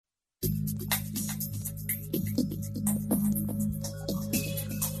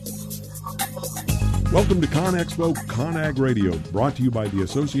Welcome to ConExpo ConAg Radio, brought to you by the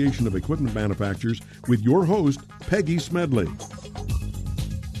Association of Equipment Manufacturers with your host, Peggy Smedley.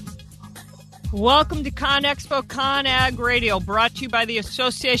 Welcome to ConExpo ConAg Radio, brought to you by the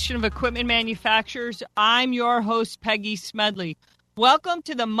Association of Equipment Manufacturers. I'm your host, Peggy Smedley. Welcome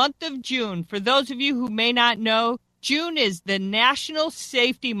to the month of June. For those of you who may not know, June is the National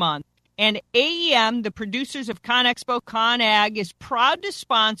Safety Month, and AEM, the producers of ConExpo ConAg, is proud to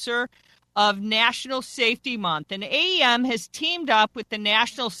sponsor of National Safety Month. And AEM has teamed up with the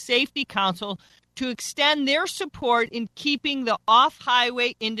National Safety Council to extend their support in keeping the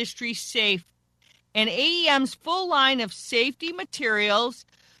off-highway industry safe. And AEM's full line of safety materials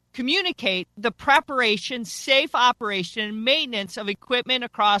communicate the preparation, safe operation, and maintenance of equipment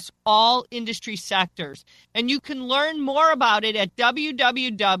across all industry sectors. And you can learn more about it at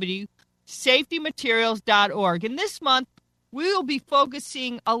www.safetymaterials.org. And this month, we will be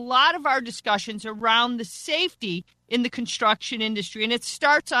focusing a lot of our discussions around the safety in the construction industry, and it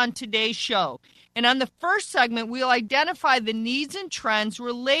starts on today's show. And on the first segment, we'll identify the needs and trends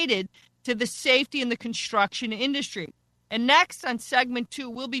related to the safety in the construction industry. And next, on segment 2,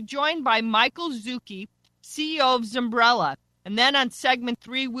 we'll be joined by Michael Zucchi, CEO of Zumbrella. And then on segment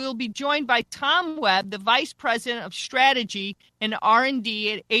 3, we'll be joined by Tom Webb, the Vice President of Strategy and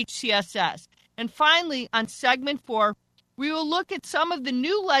R&D at HCSS. And finally, on segment 4, we will look at some of the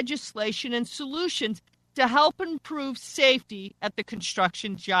new legislation and solutions to help improve safety at the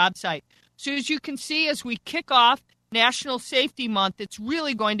construction job site. So as you can see, as we kick off National Safety Month, it's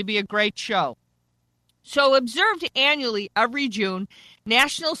really going to be a great show. So observed annually every June,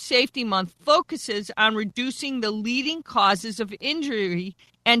 National Safety Month focuses on reducing the leading causes of injury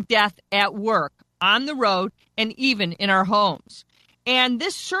and death at work, on the road, and even in our homes. And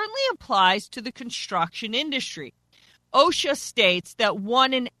this certainly applies to the construction industry. OSHA states that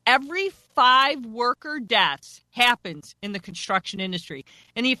 1 in every 5 worker deaths happens in the construction industry.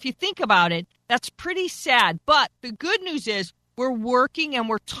 And if you think about it, that's pretty sad. But the good news is we're working and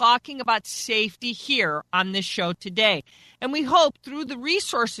we're talking about safety here on this show today. And we hope through the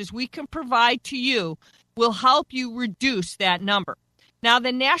resources we can provide to you will help you reduce that number. Now,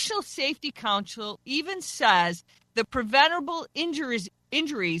 the National Safety Council even says the preventable injuries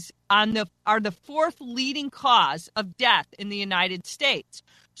are the 4th leading cause of death in the United States.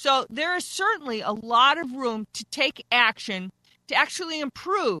 So there is certainly a lot of room to take action to actually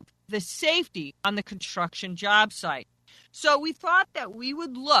improve the safety on the construction job site. So we thought that we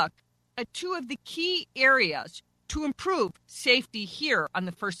would look at 2 of the key areas to improve safety here on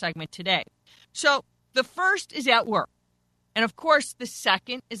the first segment today. So the first is at work. And of course, the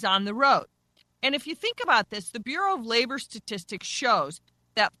second is on the road. And if you think about this, the Bureau of Labor Statistics shows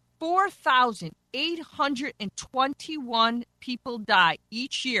that 4,821 people die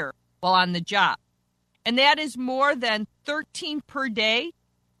each year while on the job. And that is more than 13 per day,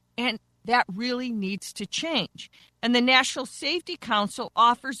 and that really needs to change. And the National Safety Council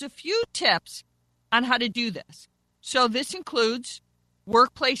offers a few tips on how to do this. So this includes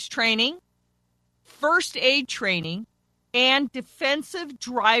workplace training, first aid training, and defensive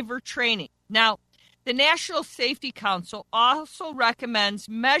driver training. Now, the National Safety Council also recommends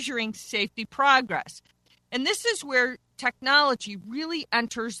measuring safety progress. And this is where technology really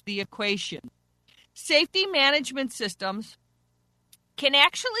enters the equation. Safety management systems can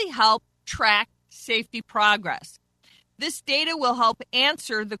actually help track safety progress. This data will help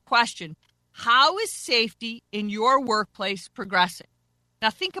answer the question, how is safety in your workplace progressing?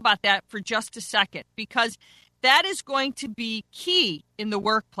 Now think about that for just a second, because that is going to be key in the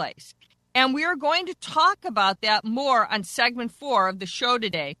workplace. And we are going to talk about that more on segment 4 of the show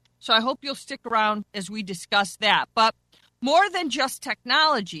today. So I hope you'll stick around as we discuss that. But more than just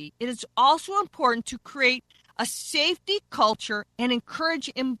technology, it is also important to create a safety culture and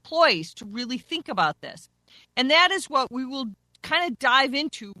encourage employees to really think about this. And that is what we will kind of dive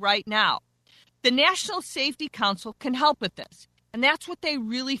into right now. The National Safety Council can help with this. And that's what they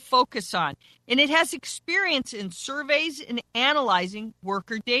really focus on. And it has experience in surveys and analyzing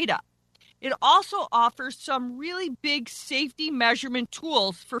worker data. It also offers some really big safety measurement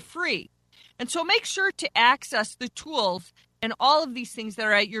tools for free. And so make sure to access the tools and all of these things that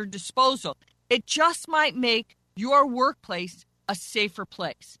are at your disposal. It just might make your workplace a safer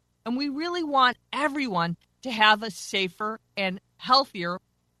place. And we really want everyone to have a safer and healthier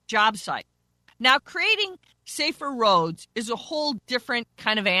job site. Now, creating safer roads is a whole different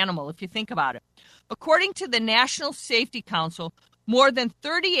kind of animal if you think about it. According to the National Safety Council, more than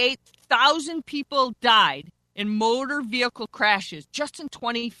 38,000 people died in motor vehicle crashes just in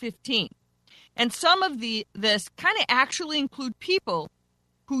 2015. And some of this kind of actually include people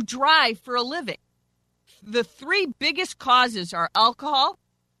who drive for a living. The three biggest causes are alcohol,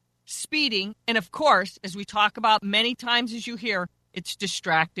 speeding, and of course, as we talk about many times as you hear, it's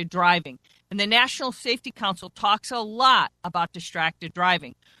distracted driving. And the National Safety Council talks a lot about distracted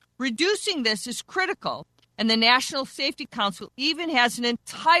driving. Reducing this is critical, and the National Safety Council even has an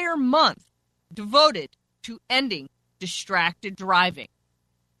entire month devoted to ending distracted driving,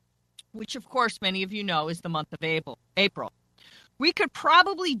 which of course many of you know is the month of April. We could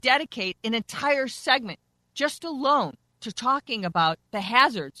probably dedicate an entire segment just alone to talking about the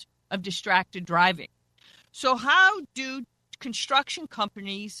hazards of distracted driving. So how do construction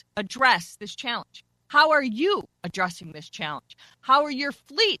companies address this challenge? How are you addressing this challenge? How are your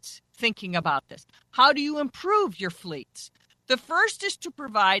fleets thinking about this? How do you improve your fleets? The first is to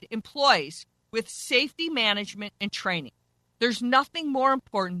provide employees with safety management and training. There's nothing more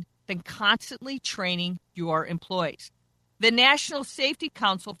important than constantly training your employees. The National Safety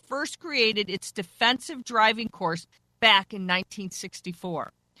Council first created its defensive driving course back in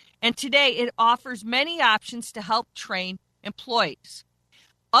 1964. And today it offers many options to help train employees.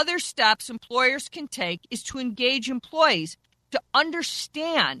 Other steps employers can take is to engage employees to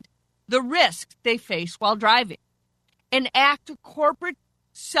understand the risks they face while driving, enact a corporate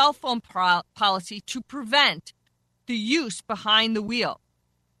cell phone policy to prevent the use behind the wheel,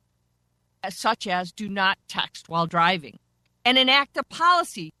 such as do not text while driving, and enact a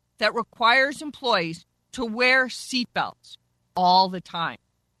policy that requires employees to wear seatbelts all the time.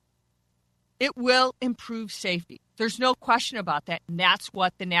 It will improve safety. There's no question about that, and that's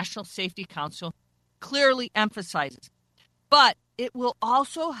what the National Safety Council clearly emphasizes. But it will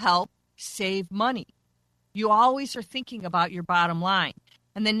also help save money. You always are thinking about your bottom line.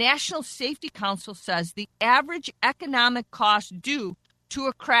 And the National Safety Council says the average economic cost due to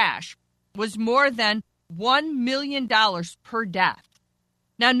a crash was more than $1 million per death.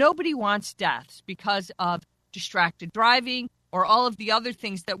 Now, nobody wants deaths because of distracted driving or all of the other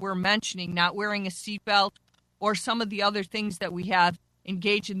things that we're mentioning, not wearing a seatbelt, or some of the other things that we have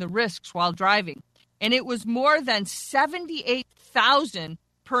engaged in the risks while driving. And it was more than $78,000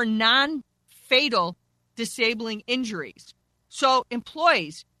 per non-fatal disabling injuries. So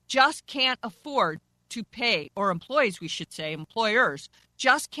employees just can't afford to pay, or employees, we should say, employers,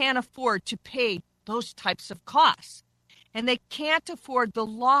 just can't afford to pay those types of costs. And they can't afford the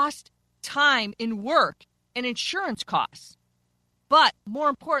lost time in work and insurance costs. But more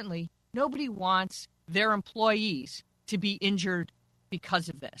importantly, nobody wants their employees to be injured because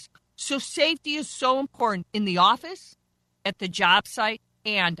of this. So safety is so important in the office, at the job site,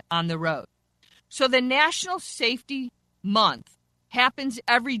 and on the road. So the National Safety Month happens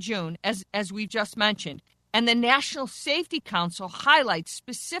every June, as we just mentioned, and the National Safety Council highlights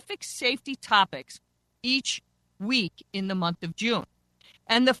specific safety topics each week in the month of June.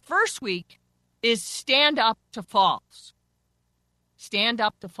 And the first week is Stand Up to Falls. Stand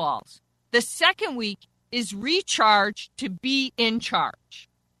Up to Falls. The second week is Recharge to Be in Charge.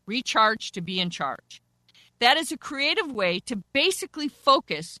 Recharge to Be in Charge. That is a creative way to basically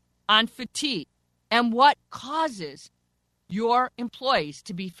focus on fatigue and what causes your employees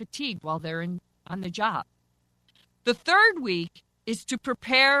to be fatigued while they're on the job. The third week is to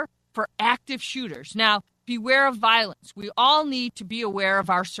prepare for active shooters. Now, beware of violence. We all need to be aware of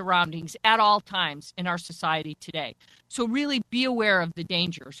our surroundings at all times in our society today. So really be aware of the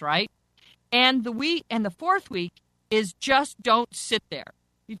dangers, right? And the fourth week is Just Don't Sit There.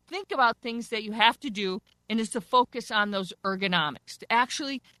 You think about things that you have to do, and is to focus on those ergonomics,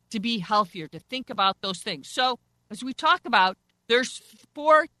 to be healthier, to think about those things. So as we talk about, there's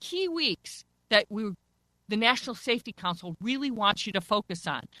 4 key weeks that the National Safety Council really wants you to focus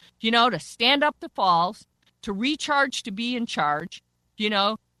on. To stand up to falls, to recharge to be in charge,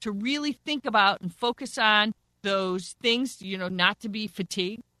 to really think about and focus on those things, not to be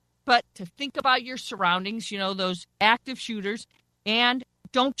fatigued, but to think about your surroundings, those active shooters, and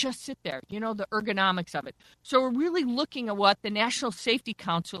don't just sit there, the ergonomics of it. So we're really looking at what the National Safety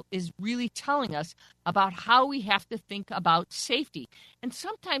Council is really telling us about how we have to think about safety. And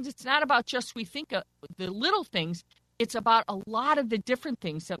sometimes it's not about just we think of the little things. It's about a lot of the different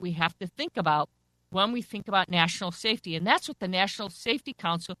things that we have to think about when we think about national safety. And that's what the National Safety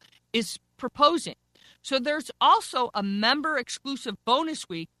Council is proposing. So there's also a member-exclusive bonus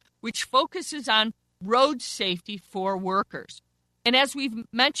week, which focuses on road safety for workers. And as we've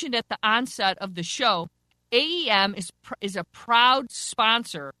mentioned at the onset of the show, AEM is a proud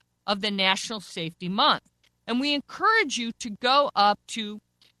sponsor of the National Safety Month. And we encourage you to go up to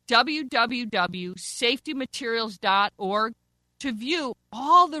www.safetymaterials.org to view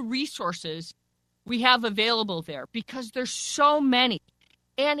all the resources we have available there, because there's so many.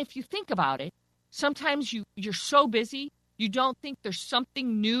 And if you think about it, sometimes you're so busy, you don't think there's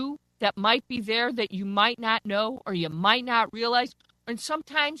something new that might be there that you might not know or you might not realize, and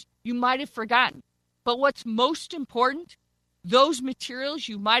sometimes you might have forgotten. But what's most important, those materials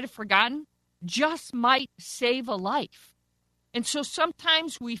you might have forgotten just might save a life. And so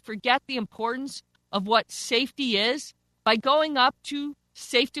sometimes we forget the importance of what safety is. By going up to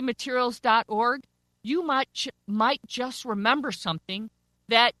safetymaterials.org, you might just remember something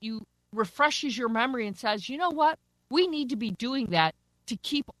that you refreshes your memory and says, you know what, we need to be doing that to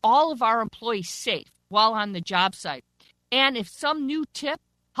keep all of our employees safe while on the job site. And if some new tip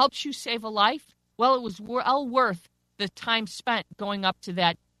helps you save a life, well, it was well worth the time spent going up to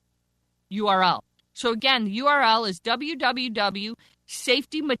that URL. So again, the URL is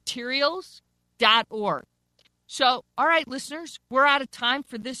www.safetymaterials.org. So, all right, listeners, we're out of time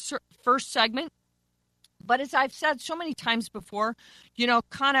for this first segment. But as I've said so many times before,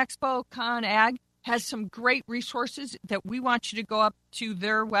 ConExpo, ConAg has some great resources that we want you to go up to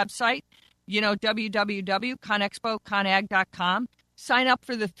their website, www.conexpoconag.com. Sign up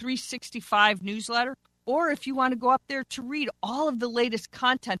for the 365 newsletter. Or if you want to go up there to read all of the latest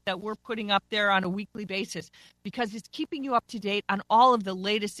content that we're putting up there on a weekly basis, because it's keeping you up to date on all of the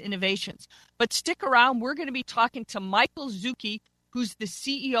latest innovations. But stick around. We're going to be talking to Michael Zucchi, who's the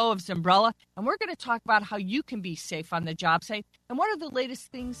CEO of Zimbrella, and we're going to talk about how you can be safe on the job site and what are the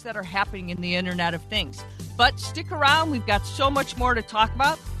latest things that are happening in the Internet of Things. But stick around. We've got so much more to talk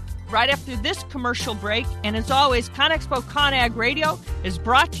about right after this commercial break. And as always, ConExpo ConAg Radio is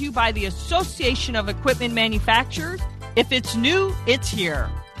brought to you by the Association of Equipment Manufacturers. If it's new, it's here.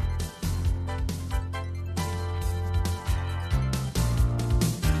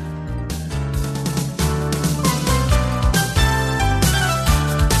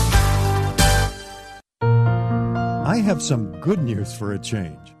 I have some good news for a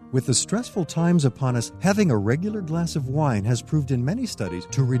change. With the stressful times upon us, having a regular glass of wine has proved in many studies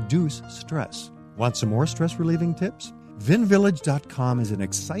to reduce stress. Want some more stress-relieving tips? VinVillage.com is an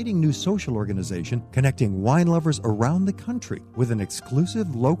exciting new social organization connecting wine lovers around the country with an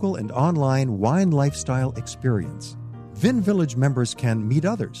exclusive local and online wine lifestyle experience. VinVillage members can meet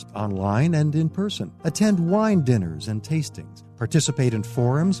others online and in person, attend wine dinners and tastings, participate in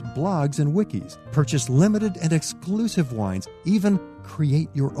forums, blogs, and wikis, purchase limited and exclusive wines, even create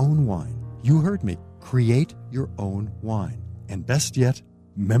your own wine. You heard me. Create your own wine. And best yet,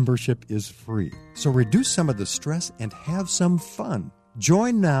 membership is free. So reduce some of the stress and have some fun.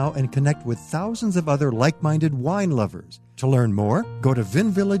 Join now and connect with thousands of other like-minded wine lovers. To learn more, go to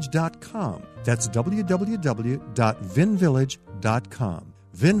vinvillage.com. That's www.vinvillage.com.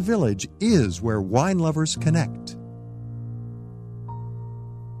 VinVillage is where wine lovers connect.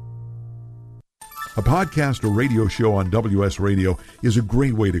 A podcast or radio show on WS Radio is a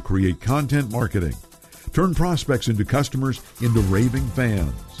great way to create content marketing. Turn prospects into customers into raving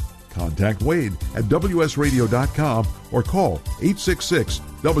fans. Contact Wade at WSRadio.com or call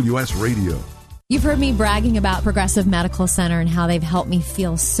 866-WS-RADIO. You've heard me bragging about Progressive Medical Center and how they've helped me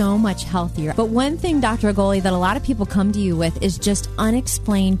feel so much healthier. But one thing, Dr. Agoli, that a lot of people come to you with is just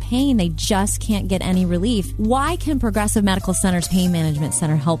unexplained pain. They just can't get any relief. Why can Progressive Medical Center's Pain Management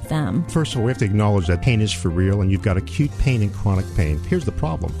Center help them? First of all, we have to acknowledge that pain is for real, and you've got acute pain and chronic pain. Here's the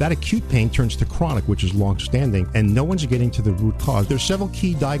problem. That acute pain turns to chronic, which is long-standing, and no one's getting to the root cause. There's several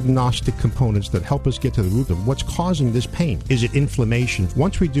key diagnostic components that help us get to the root of what's causing this pain. Is it inflammation?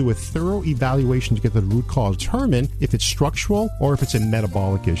 Once we do a thorough evaluation to get to the root cause, determine if it's structural or if it's a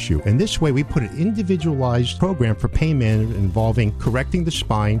metabolic issue. And this way, we put an individualized program for pain management involving correcting the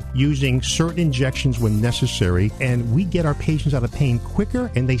spine, using certain injections when necessary, and we get our patients out of pain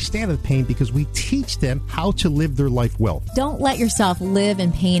quicker, and they stay out of pain because we teach them how to live their life well. Don't let yourself live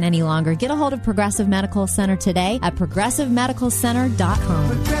in pain any longer. Get a hold of Progressive Medical Center today at progressivemedicalcenter.com.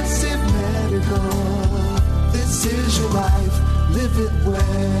 Progressive Medical, this is your life, live it well.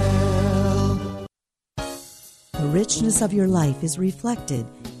 The richness of your life is reflected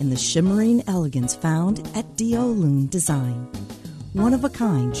in the shimmering elegance found at Diolune Design.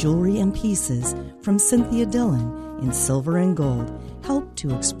 One-of-a-kind jewelry and pieces from Cynthia Dillon in silver and gold help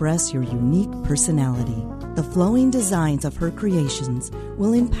to express your unique personality. The flowing designs of her creations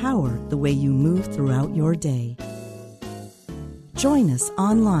will empower the way you move throughout your day. Join us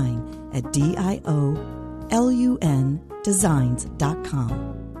online at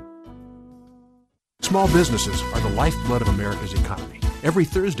DIOLUNdesigns.com. Small businesses are the lifeblood of America's economy. Every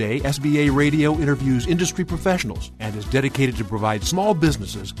Thursday, SBA Radio interviews industry professionals and is dedicated to provide small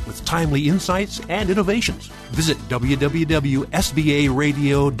businesses with timely insights and innovations. Visit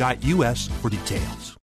www.sbaradio.us for details.